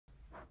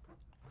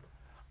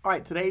All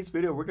right, today's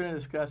video, we're going to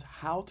discuss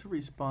how to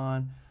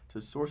respond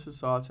to sources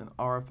sought and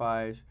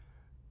RFIs,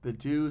 the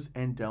do's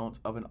and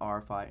don'ts of an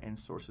RFI and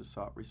sources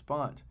sought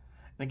response.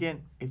 And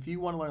again, if you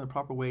want to learn the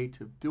proper way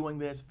to doing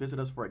this, visit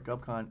us at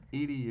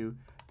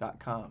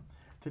govconedu.com.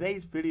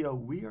 Today's video,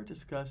 we are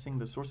discussing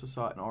the sources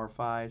sought and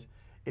RFIs.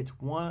 It's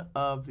one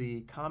of the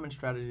common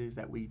strategies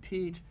that we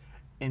teach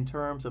in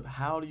terms of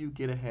how do you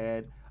get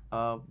ahead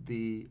of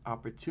the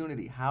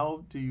opportunity?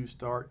 How do you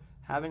start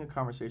having a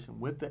conversation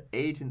with the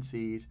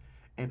agencies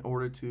in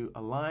order to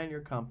align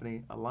your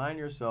company, align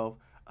yourself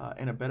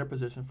in a better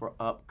position for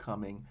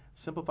upcoming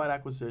simplified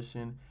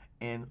acquisition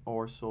and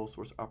or sole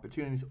source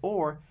opportunities,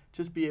 or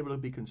just be able to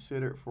be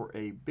considered for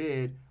a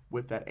bid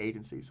with that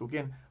agency. So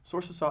again,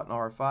 sources sought and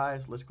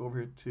RFIs. Let's go over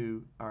here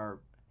to our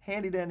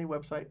handy dandy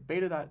website,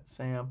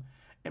 beta.sam.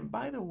 And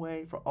by the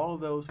way, for all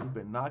of those who've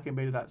been knocking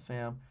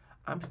beta.sam,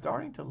 I'm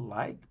starting to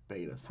like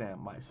beta.sam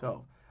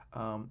myself.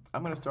 I'm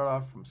going to start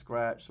off from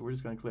scratch. So we're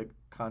just going to click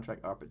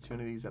contract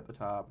opportunities at the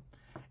top.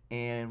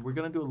 And we're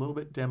going to do a little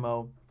bit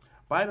demo.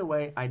 By the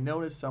way, I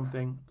noticed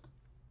something.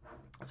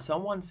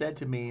 Someone said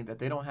to me that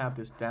they don't have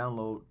this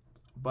download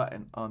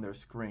button on their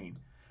screen.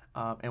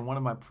 In one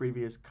of my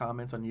previous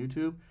comments on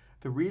YouTube,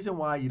 the reason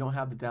why you don't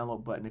have the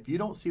download button, if you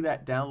don't see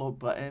that download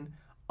button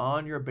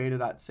on your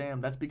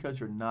beta.sam, that's because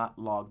you're not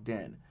logged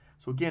in.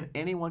 So again,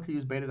 anyone can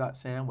use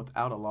beta.sam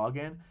without a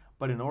login,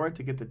 but in order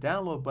to get the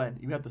download button,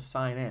 you have to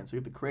sign in. So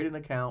you have to create an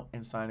account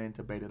and sign in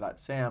to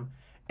beta.sam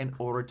in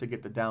order to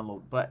get the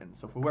download button.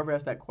 So for whoever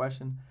asked that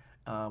question,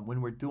 when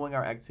we're doing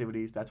our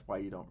activities, that's why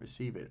you don't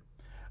receive it.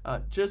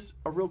 Just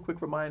a real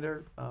quick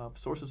reminder of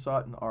sources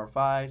sought and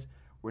RFIs.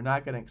 We're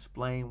not going to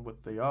explain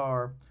what they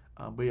are,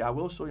 but I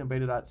will show you in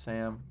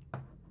beta.sam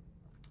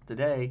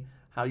today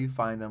how you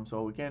find them.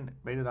 So again,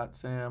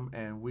 beta.sam,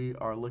 and we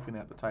are looking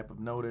at the type of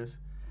notice.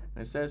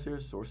 And it says here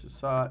sources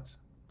sought.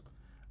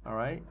 All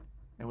right,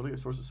 and we'll look at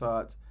sources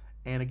sought.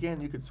 And again,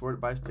 you could sort it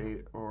by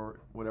state or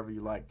whatever you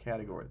like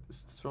category.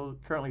 So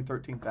currently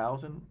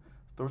 13,000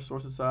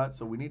 sources sought.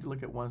 So we need to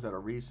look at ones that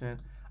are recent.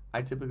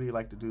 I typically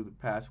like to do the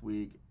past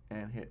week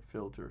and hit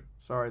filter.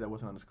 Sorry, that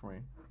wasn't on the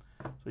screen.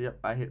 So yep,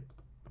 I hit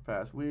the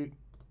past week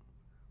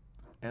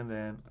and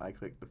then I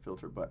click the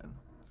filter button.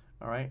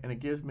 All right, and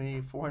it gives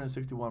me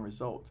 461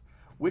 results,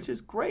 which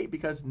is great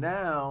because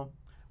now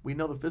we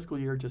know the fiscal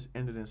year just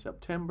ended in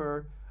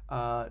September.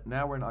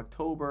 Now we're in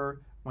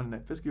October. When the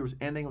fiscal year was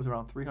ending, it was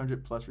around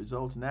 300 plus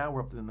results. Now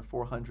we're up in the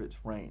 400s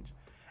range.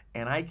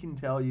 And I can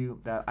tell you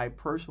that I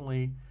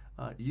personally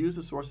used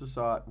the sources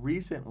sought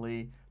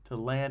recently to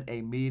land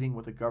a meeting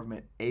with a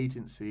government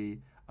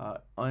agency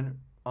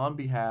on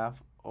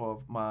behalf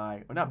of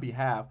my, or not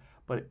behalf,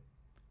 but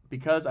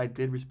because I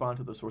did respond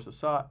to the sources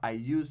sought, I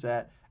used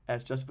that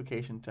as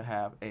justification to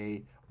have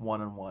a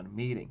one-on-one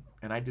meeting.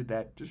 And I did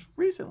that just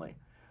recently.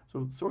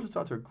 So sources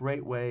sought are a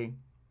great way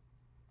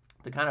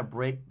to kind of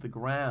break the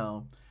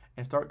ground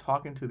and start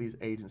talking to these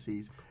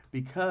agencies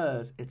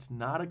because it's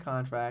not a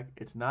contract,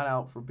 it's not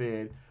out for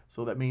bid,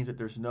 so that means that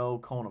there's no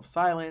cone of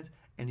silence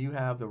and you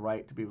have the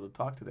right to be able to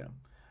talk to them.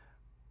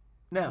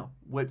 Now,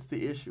 what's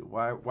the issue?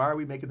 Why are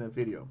we making the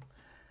video?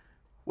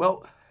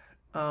 Well,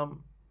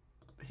 um,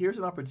 here's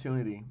an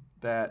opportunity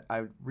that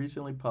I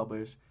recently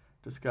published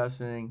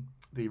discussing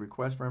the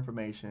request for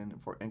information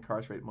for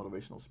incarcerated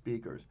motivational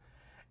speakers.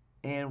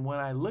 And when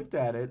I looked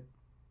at it,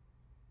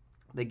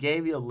 they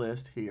gave you a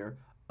list here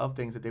of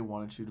things that they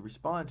wanted you to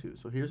respond to.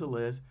 So here's a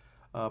list.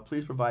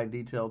 Please provide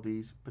detail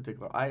these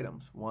particular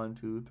items. 1,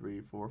 2,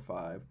 3, 4,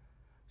 5,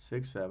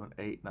 6, 7,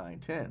 8, 9,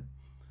 10.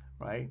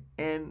 Right?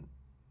 And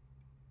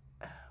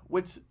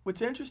what's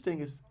interesting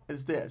is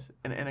this.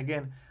 And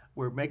again,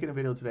 we're making a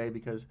video today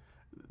because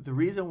the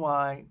reason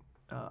why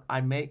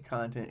I make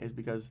content is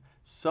because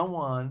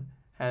someone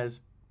has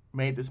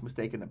made this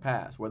mistake in the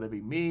past, whether it be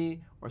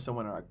me or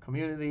someone in our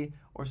community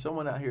or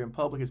someone out here in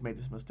public has made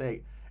this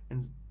mistake.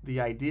 And the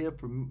idea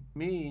for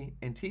me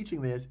in teaching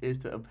this is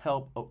to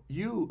help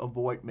you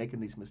avoid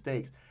making these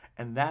mistakes.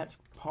 And that's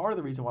part of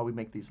the reason why we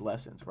make these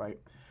lessons, right?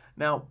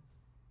 Now,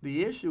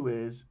 the issue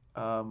is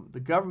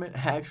the government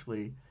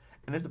actually,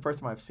 and this is the first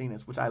time I've seen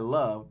this, which I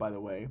love, by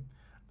the way,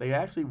 they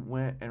actually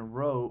went and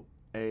wrote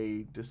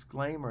a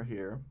disclaimer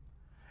here.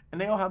 And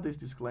they all have these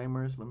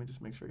disclaimers. Let me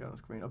just make sure I got it on the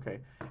screen.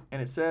 Okay.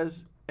 And it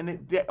says, and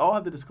they all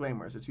have the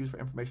disclaimers. It's used for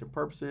information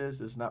purposes.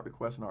 It's not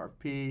request an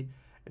RFP.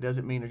 It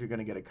doesn't mean that you're going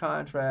to get a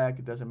contract.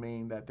 It doesn't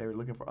mean that they're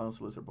looking for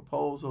unsolicited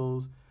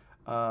proposals.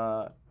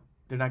 They're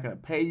not going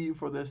to pay you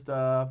for this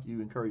stuff.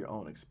 You incur your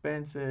own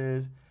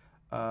expenses.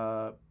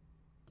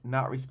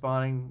 Not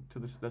responding to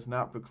this does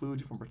not preclude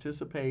you from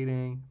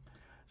participating.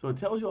 So it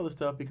tells you all this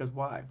stuff because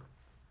why?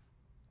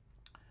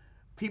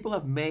 People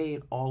have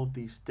made all of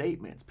these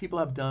statements. People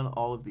have done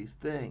all of these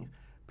things.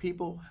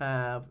 People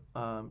have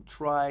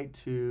tried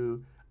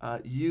to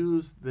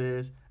use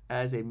this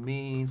as a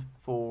means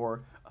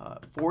for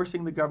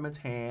forcing the government's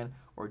hand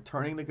or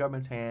turning the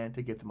government's hand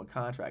to get them a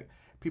contract.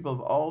 People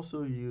have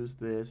also used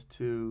this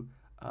to,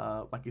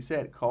 like you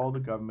said, call the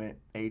government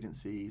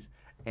agencies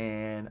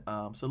and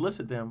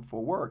solicit them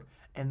for work.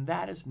 And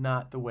that is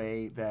not the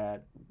way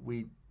that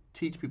we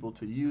teach people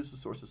to use the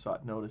sources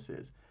sought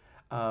notices.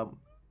 Um,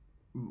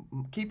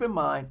 Keep in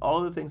mind all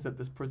of the things that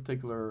this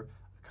particular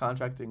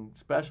contracting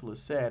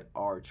specialist said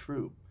are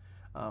true.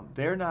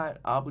 They're not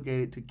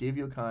obligated to give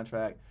you a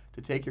contract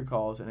to take your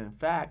calls, and in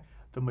fact,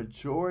 the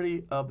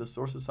majority of the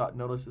sources sought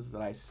notices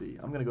that I see,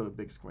 I'm going to go to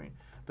big screen.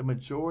 The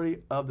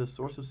majority of the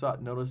sources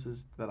sought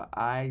notices that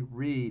I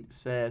read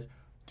says,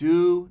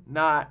 do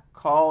not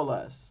call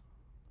us.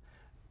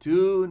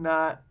 Do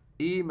not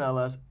email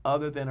us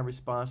other than a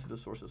response to the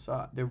sources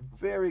sought. They're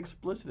very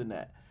explicit in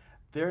that.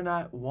 They're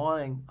not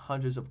wanting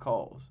hundreds of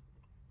calls.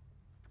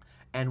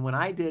 And when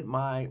I did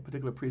my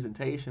particular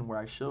presentation where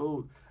I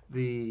showed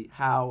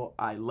how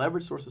I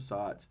leverage sources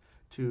sought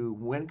to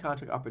win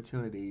contract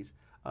opportunities,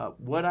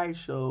 what I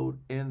showed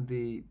in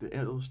the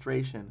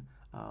illustration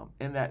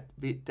in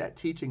that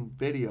teaching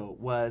video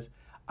was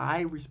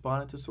I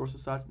responded to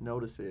sources sought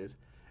notices,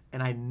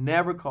 and I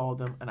never called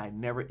them and I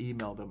never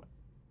emailed them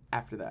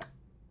after that,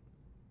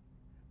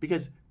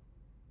 because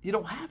you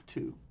don't have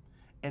to,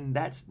 and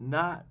that's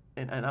not.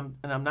 And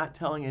I'm not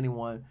telling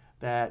anyone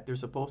that they're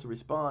supposed to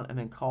respond and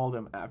then call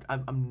them after.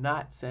 I'm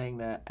not saying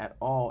that at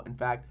all. In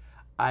fact,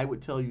 I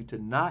would tell you to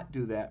not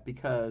do that,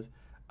 because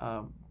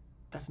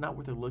that's not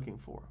what they're looking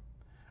for.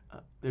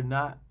 They're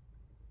not.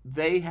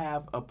 They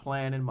have a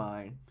plan in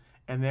mind,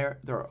 and there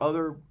are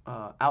other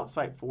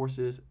outside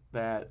forces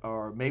that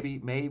are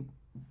may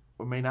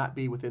or may not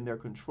be within their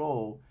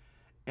control,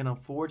 and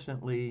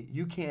unfortunately,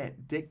 you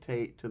can't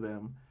dictate to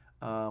them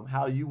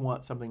how you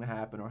want something to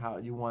happen or how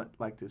you want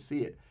to see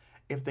it.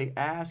 If they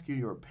ask you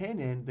your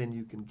opinion, then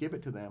you can give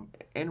it to them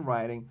in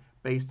writing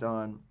based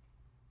on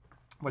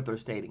what they're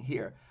stating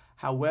here.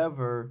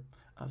 However,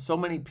 so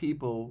many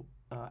people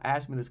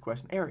ask me this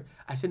question: Eric,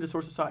 I send a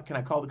sources sought, can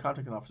I call the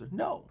contracting officer?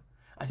 No.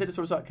 I send a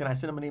sources sought, can I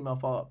send them an email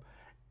follow-up?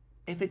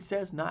 If it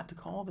says not to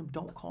call them,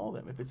 don't call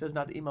them. If it says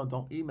not to email,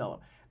 don't email them.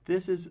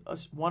 This is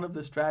one of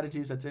the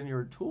strategies that's in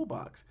your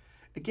toolbox.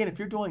 Again, if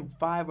you're doing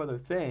 5 other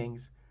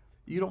things,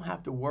 you don't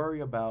have to worry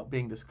about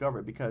being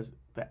discovered, because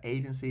the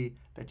agency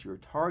that you're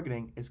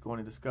targeting is going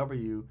to discover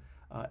you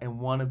in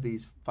one of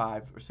these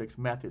 5 or 6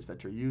 methods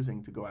that you're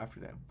using to go after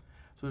them.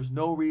 So there's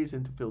no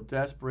reason to feel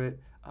desperate,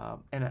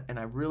 and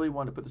I really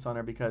want to put this on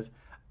there because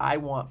I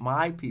want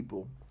my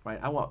people, right?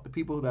 I want the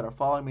people that are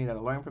following me, that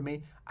are learning from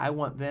me, I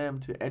want them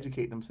to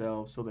educate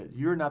themselves so that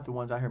you're not the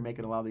ones out here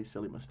making a lot of these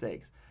silly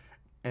mistakes.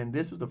 And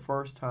this was the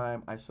first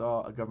time I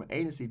saw a government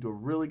agency do a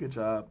really good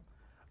job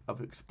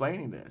of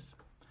explaining this.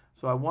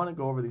 So I want to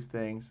go over these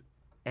things,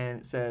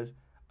 and it says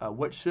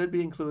what should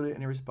be included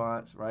in your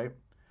response, right?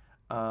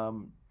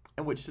 And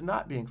what should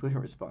not be included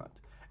in response.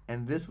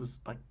 And this was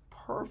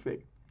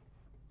perfect.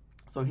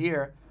 So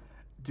here,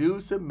 do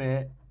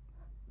submit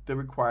the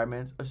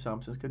requirements,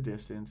 assumptions,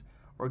 conditions,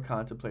 or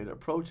contemplated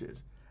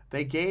approaches.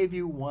 They gave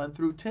you 1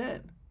 through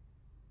 10.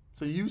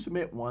 So you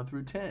submit 1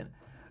 through 10.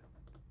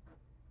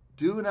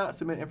 Do not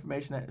submit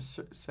information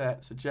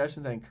that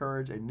suggestions that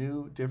encourage a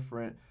new,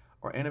 different,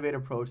 or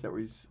innovative approach that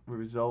will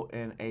result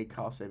in a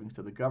cost savings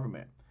to the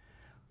government.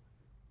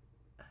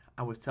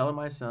 I was telling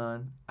my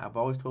son, I've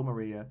always told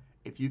Maria,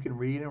 if you can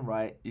read and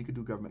write, you can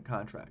do government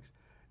contracts.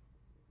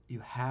 You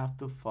have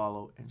to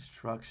follow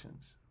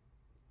instructions.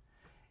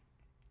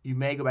 You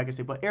may go back and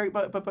say, but Eric,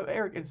 but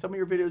Eric, in some of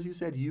your videos you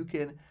said you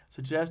can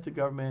suggest to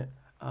government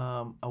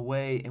a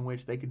way in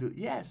which they could do it.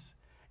 Yes,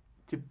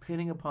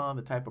 depending upon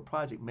the type of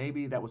project.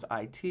 Maybe that was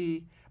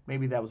IT,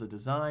 maybe that was a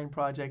design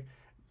project.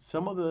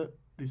 Some of the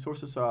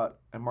sources sought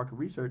and market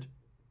research,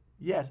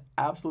 yes,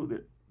 absolutely.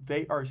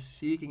 They are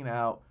seeking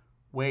out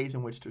ways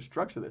in which to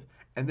structure this.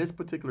 In this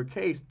particular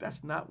case,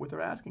 that's not what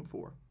they're asking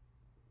for.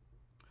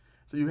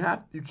 So you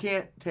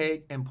can't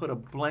take and put a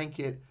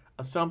blanket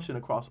assumption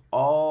across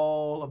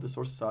all of the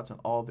sources sought and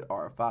all of the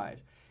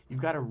RFIs.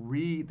 You've got to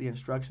read the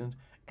instructions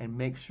and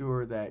make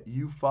sure that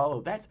you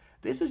follow.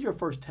 This is your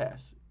first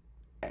test.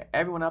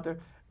 Everyone out there,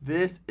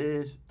 this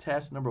is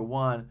test number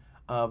 1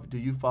 of do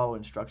you follow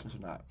instructions or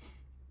not.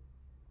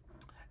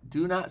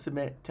 Do not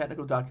submit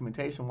technical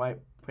documentation, white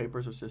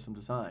papers, or system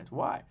designs.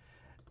 Why?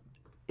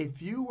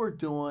 If you were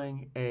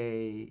doing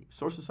a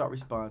sources sought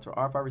response or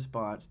RFI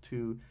response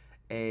to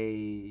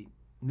a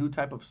new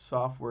type of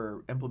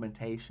software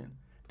implementation,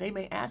 they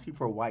may ask you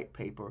for a white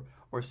paper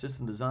or a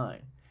system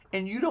design,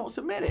 and you don't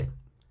submit it,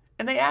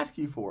 and they ask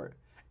you for it.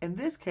 In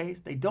this case,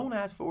 they don't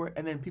ask for it,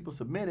 and then people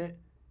submit it.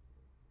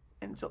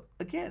 And so,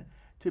 again,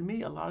 to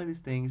me, a lot of these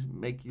things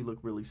make you look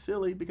really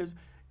silly because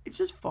it's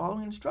just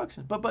following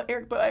instructions. But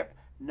Eric,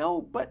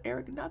 no, but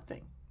Eric,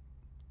 nothing.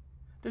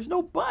 There's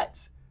no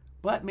buts.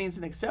 But means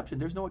an exception.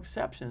 There's no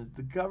exceptions.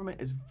 The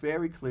government is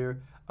very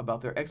clear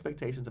about their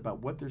expectations,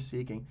 about what they're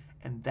seeking,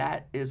 and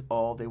that is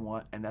all they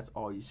want, and that's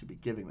all you should be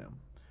giving them.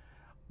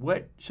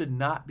 What should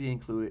not be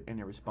included in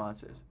your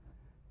responses?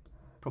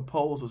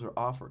 Proposals or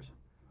offers.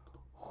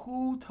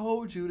 Who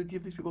told you to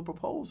give these people a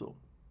proposal?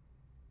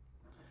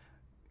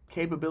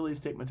 Capability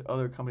statement to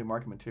other company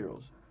market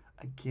materials.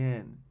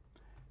 Again,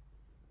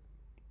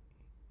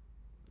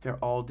 they're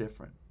all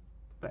different.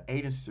 The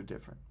agencies are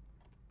different.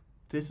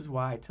 This is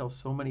why I tell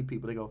so many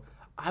people, they go,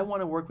 I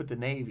want to work with the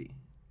Navy.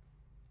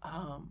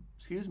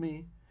 excuse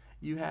me,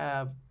 you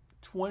have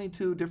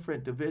 22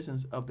 different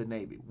divisions of the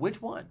Navy.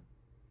 Which one?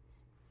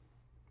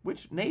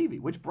 Which Navy?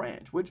 Which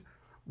branch? Which?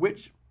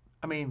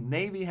 I mean,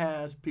 Navy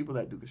has people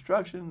that do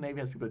construction. Navy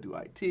has people that do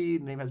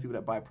IT. Navy has people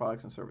that buy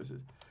products and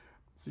services.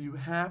 So you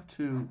have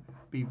to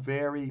be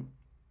very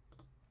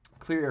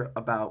clear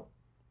about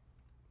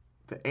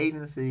the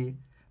agency,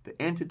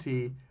 the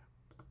entity,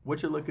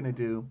 what you're looking to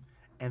do,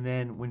 and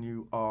then when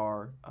you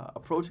are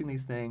approaching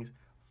these things,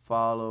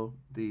 follow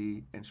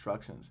the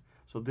instructions.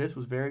 So this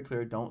was very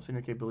clear. Don't send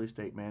your capability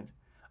statement.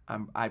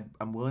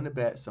 I'm willing to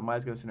bet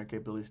somebody's going to send their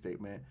capability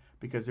statement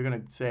because they're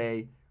going to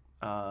say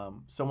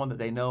someone that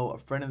they know, a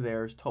friend of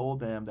theirs, told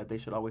them that they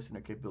should always send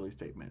their capability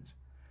statements.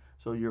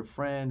 So your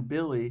friend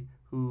Billy,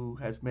 who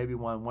has maybe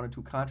won one or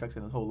two contracts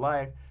in his whole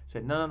life,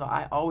 said, no,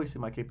 I always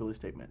send my capability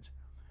statements.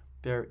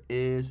 There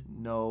is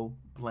no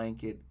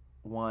blanket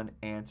one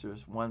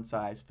answers, one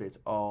size fits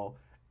all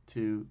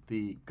to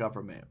the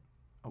government.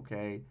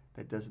 Okay,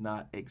 that does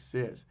not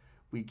exist.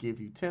 We give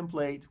you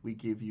templates, we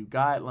give you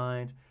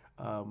guidelines.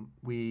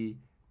 We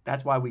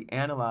That's why we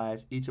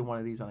analyze each one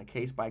of these on a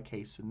case by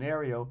case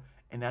scenario,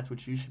 and that's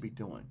what you should be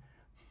doing.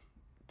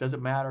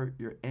 Doesn't matter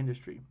your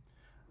industry.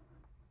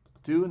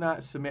 Do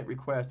not submit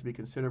requests to be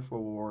considered for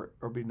award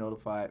or be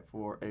notified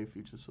for a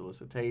future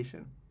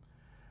solicitation.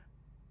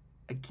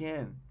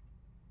 Again,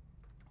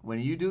 when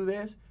you do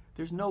this,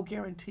 there's no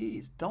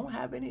guarantees. Don't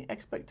have any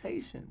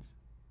expectations.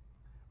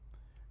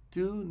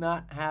 Do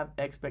not have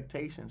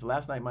expectations.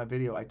 Last night in my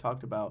video, I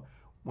talked about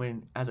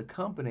when, as a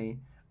company,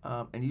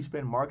 and you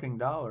spend marketing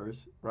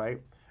dollars,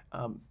 right?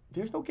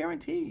 There's no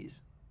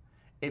guarantees.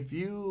 If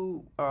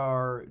you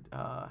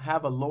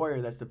have a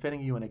lawyer that's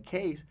defending you in a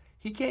case,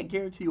 he can't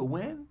guarantee you a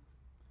win.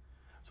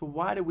 So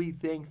why do we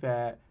think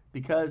that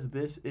because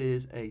this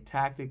is a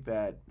tactic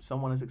that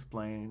someone has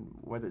explained,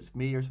 whether it's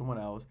me or someone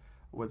else,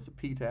 whether it's a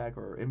PTAC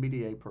or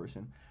MBDA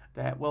person,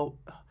 that, well,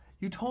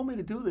 you told me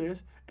to do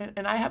this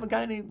and I haven't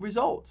got any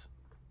results.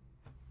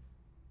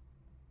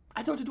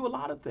 I told you to do a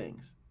lot of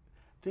things.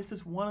 This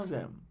is one of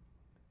them.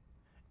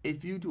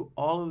 If you do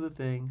all of the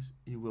things,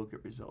 you will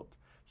get results.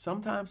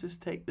 Sometimes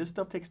this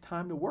stuff takes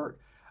time to work.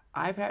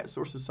 I've had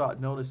sources sought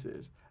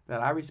notices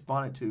that I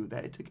responded to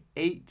that it took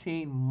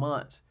 18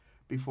 months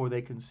before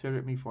they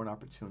considered me for an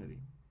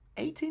opportunity.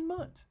 18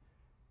 months.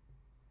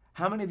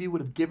 How many of you would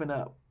have given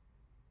up,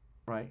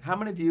 right? How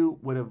many of you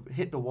would have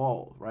hit the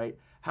wall, right?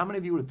 How many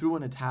of you would have threw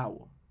in a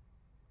towel?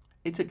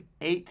 It took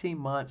 18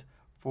 months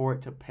for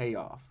it to pay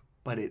off,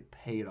 but it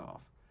paid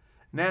off.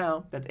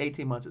 Now that the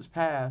 18 months has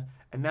passed,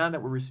 and now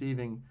that we're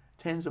receiving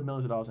tens of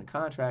millions of dollars in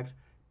contracts,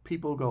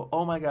 people go,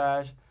 oh my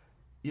gosh,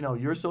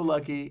 you're so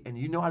lucky and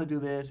you know how to do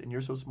this and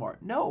you're so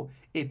smart. No,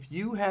 if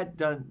you had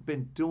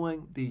been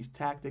doing these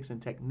tactics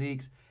and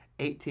techniques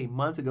 18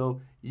 months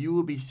ago, you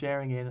would be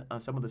sharing in on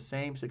some of the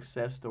same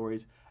success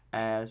stories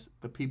as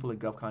the people in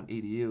GovCon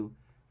EDU,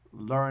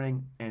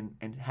 learning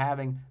and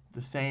having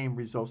the same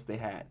results they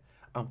had.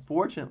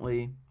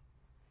 Unfortunately,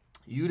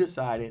 you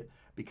decided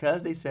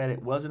because they said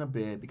it wasn't a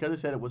bid, because they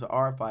said it was an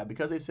RFI,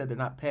 because they said they're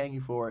not paying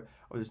you for it,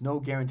 or there's no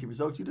guaranteed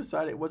results, you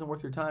decided it wasn't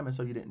worth your time, and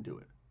so you didn't do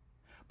it.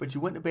 But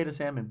you went to Beta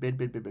Sam and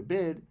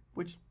bid,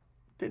 which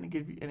didn't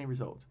give you any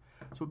results.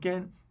 So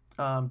again,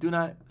 do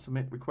not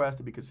submit requests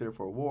to be considered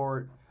for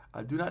award.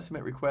 Do not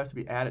submit requests to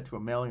be added to a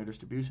mailing or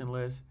distribution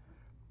list.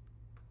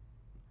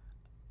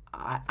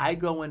 I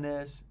go in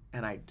this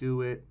and I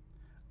do it.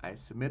 I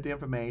submit the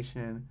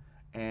information.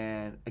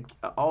 And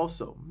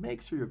also,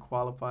 make sure you're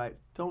qualified.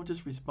 Don't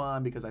just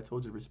respond because I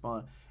told you to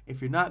respond.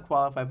 If you're not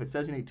qualified, if it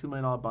says you need $2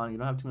 million bonding, you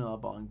don't have $2 million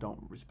bonding, don't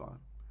respond.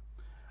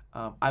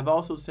 I've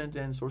also sent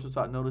in sources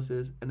sought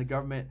notices, and the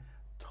government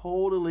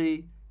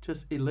totally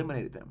just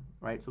eliminated them,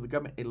 right? So the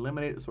government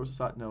eliminated the sources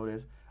sought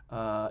notice.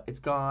 It's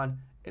gone.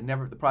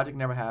 The project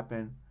never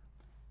happened.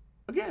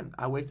 Again,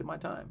 I wasted my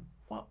time.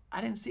 Well,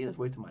 I didn't see it as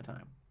wasting my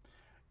time.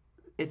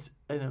 It's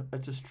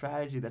a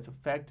strategy that's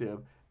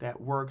effective, that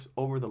works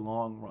over the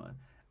long run.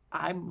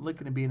 I'm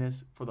looking to be in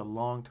this for the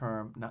long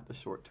term, not the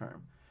short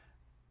term.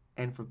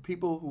 And for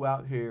people who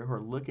out here who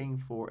are looking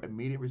for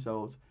immediate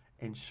results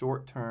and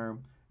short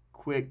term,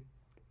 quick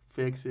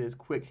fixes,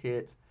 quick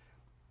hits,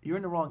 you're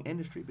in the wrong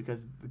industry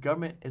because the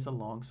government is a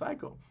long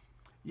cycle.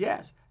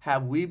 Yes,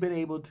 have we been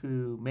able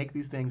to make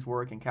these things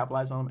work and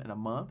capitalize on them in a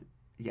month?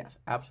 Yes,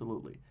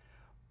 absolutely.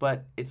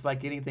 But it's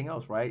like anything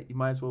else, right? You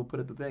might as well put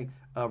it the thing,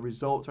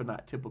 results are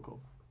not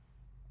typical.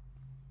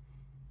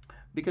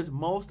 Because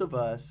most of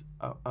us,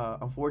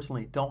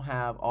 unfortunately, don't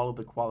have all of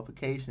the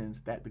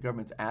qualifications that the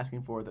government's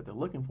asking for, that they're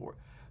looking for.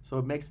 So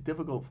it makes it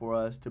difficult for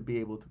us to be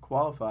able to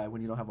qualify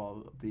when you don't have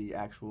all of the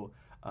actual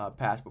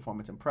past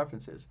performance and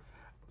preferences.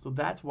 So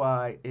that's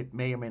why it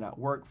may or may not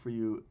work for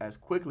you as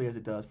quickly as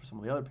it does for some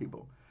of the other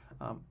people.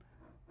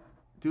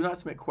 Do not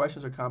submit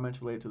questions or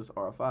comments related to this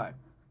RFI.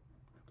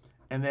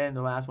 And then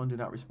the last one, do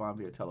not respond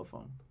via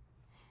telephone.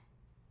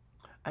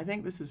 I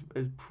think this is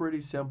pretty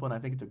simple, and I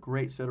think it's a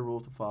great set of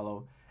rules to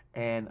follow.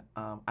 And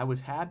I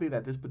was happy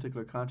that this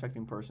particular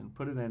contracting person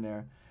put it in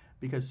there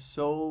because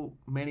so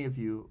many of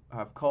you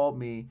have called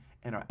me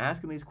and are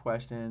asking these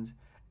questions,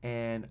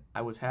 And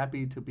I was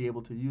happy to be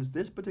able to use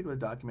this particular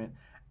document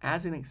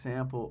as an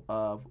example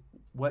of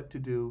what to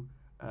do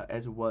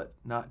as what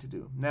not to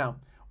do. Now,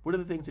 what are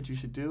the things that you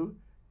should do?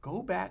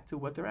 Go back to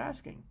what they're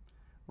asking,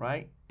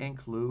 right?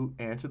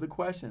 Answer the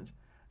questions.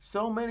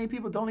 So many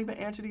people don't even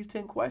answer these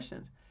 10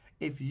 questions.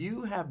 If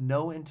you have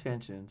no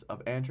intentions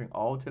of answering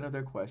all 10 of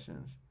their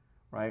questions,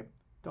 right,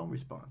 don't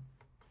respond.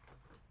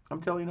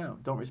 I'm telling you now,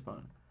 don't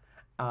respond.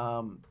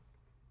 Um,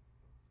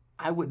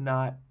 I would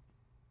not,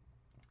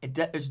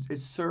 it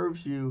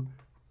serves you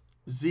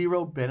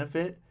zero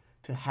benefit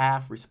to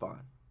half respond.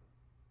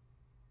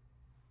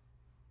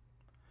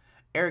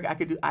 Eric,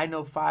 I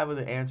know 5 of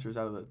the answers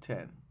out of the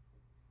 10.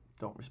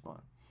 Don't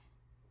respond.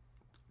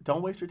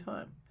 Don't waste your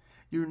time.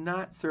 You're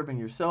not serving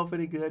yourself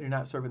any good. You're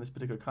not serving this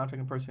particular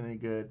contracting person any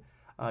good.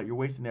 You're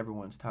wasting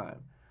everyone's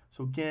time.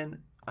 So again,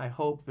 I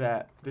hope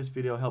that this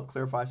video helped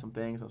clarify some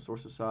things on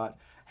sources sought.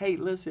 Hey,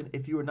 listen,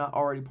 if you are not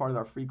already part of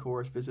our free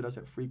course, visit us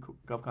at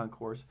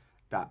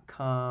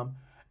freegovconcourse.com.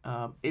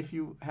 If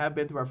you have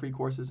been through our free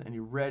courses and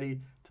you're ready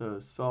to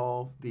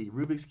solve the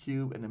Rubik's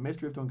Cube and the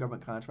mystery of doing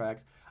government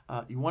contracts,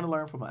 you want to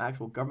learn from an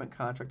actual government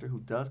contractor who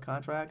does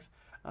contracts,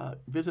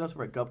 visit us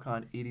over at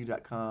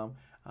govconedu.com.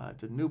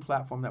 It's a new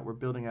platform that we're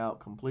building out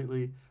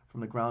completely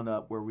from the ground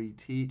up where we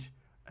teach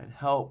and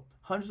help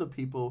hundreds of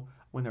people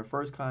win their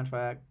first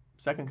contract,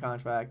 second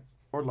contract,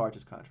 or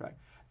largest contract.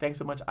 Thanks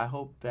so much. I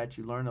hope that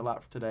you learned a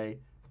lot for today.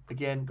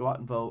 Again, go out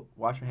and vote,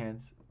 wash your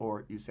hands,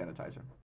 or use sanitizer.